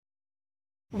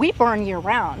We burn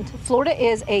year-round. Florida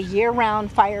is a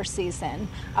year-round fire season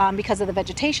because of the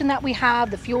vegetation that we have,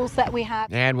 the fuels that we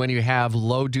have. And when you have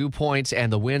low dew points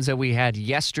and the winds that we had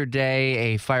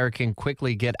yesterday, a fire can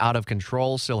quickly get out of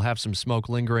control. Still have some smoke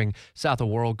lingering south of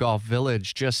World Golf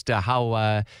Village. Just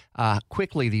how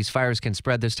quickly these fires can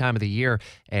spread this time of the year.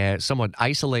 A somewhat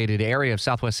isolated area of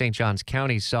southwest St. Johns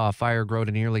County saw a fire grow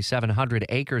to nearly 700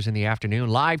 acres in the afternoon.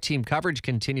 Live team coverage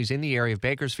continues in the area of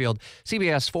Bakersfield.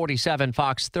 CBS 47,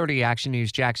 Fox 30 Action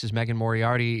News Jax's Megan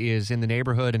Moriarty is in the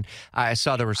neighborhood, and I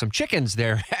saw there were some chickens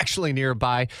there actually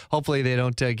nearby. Hopefully they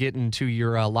don't get into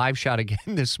your live shot again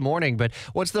this morning. But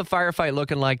what's the firefight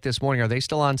looking like this morning? Are they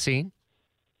still on scene?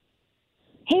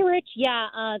 Hey, Rich.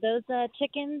 Yeah, those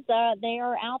chickens, they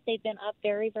are out. They've been up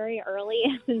very, very early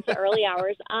since the early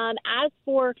hours. As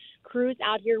for crews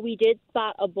out here, we did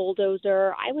spot a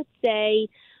bulldozer, I would say,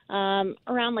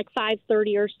 around like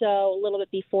 5:30 or so, a little bit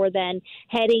before then,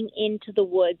 heading into the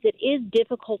woods. It is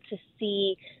difficult to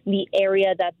see the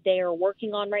area that they are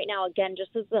working on right now. Again,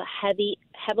 just as a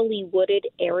heavily wooded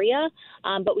area,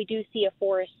 but we do see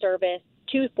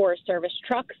two Forest Service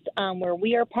trucks where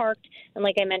we are parked. And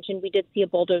like I mentioned, we did see a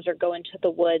bulldozer go into the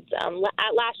woods. At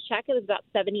last check, it was about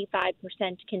 75%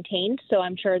 contained, so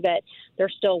I'm sure that they're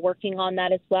still working on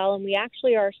that as well. And we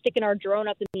actually are sticking our drone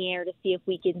up in the air to see if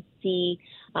we can see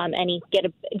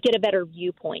get a better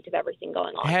viewpoint of everything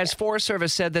going on. Has Forest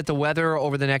Service said that the weather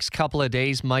over the next couple of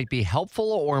days might be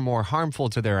helpful or more harmful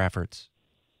to their efforts?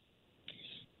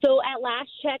 So at last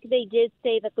check, they did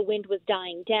say that the wind was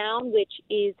dying down, which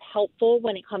is helpful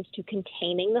when it comes to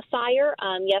containing the fire.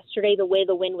 Yesterday, the way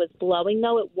the wind was blowing,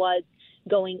 though, it was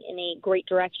going in a great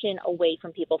direction away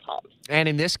from people's homes. And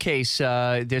in this case,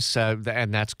 and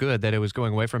that's good that it was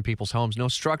going away from people's homes. No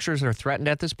structures are threatened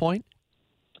at this point?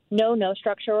 No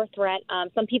structure or threat.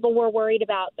 Some people were worried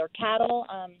about their cattle,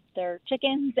 their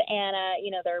chickens, and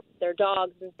their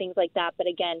dogs and things like that. But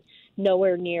again,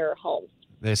 nowhere near homes.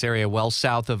 This area well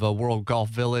south of World Golf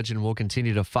Village, and we'll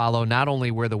continue to follow not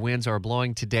only where the winds are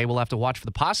blowing today. We'll have to watch for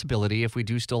the possibility if we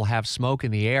do still have smoke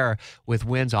in the air with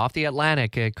winds off the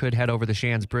Atlantic. It could head over the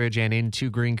Shands Bridge and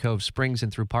into Green Cove Springs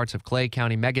and through parts of Clay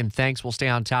County. Megan, thanks. We'll stay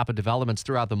on top of developments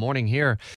throughout the morning here.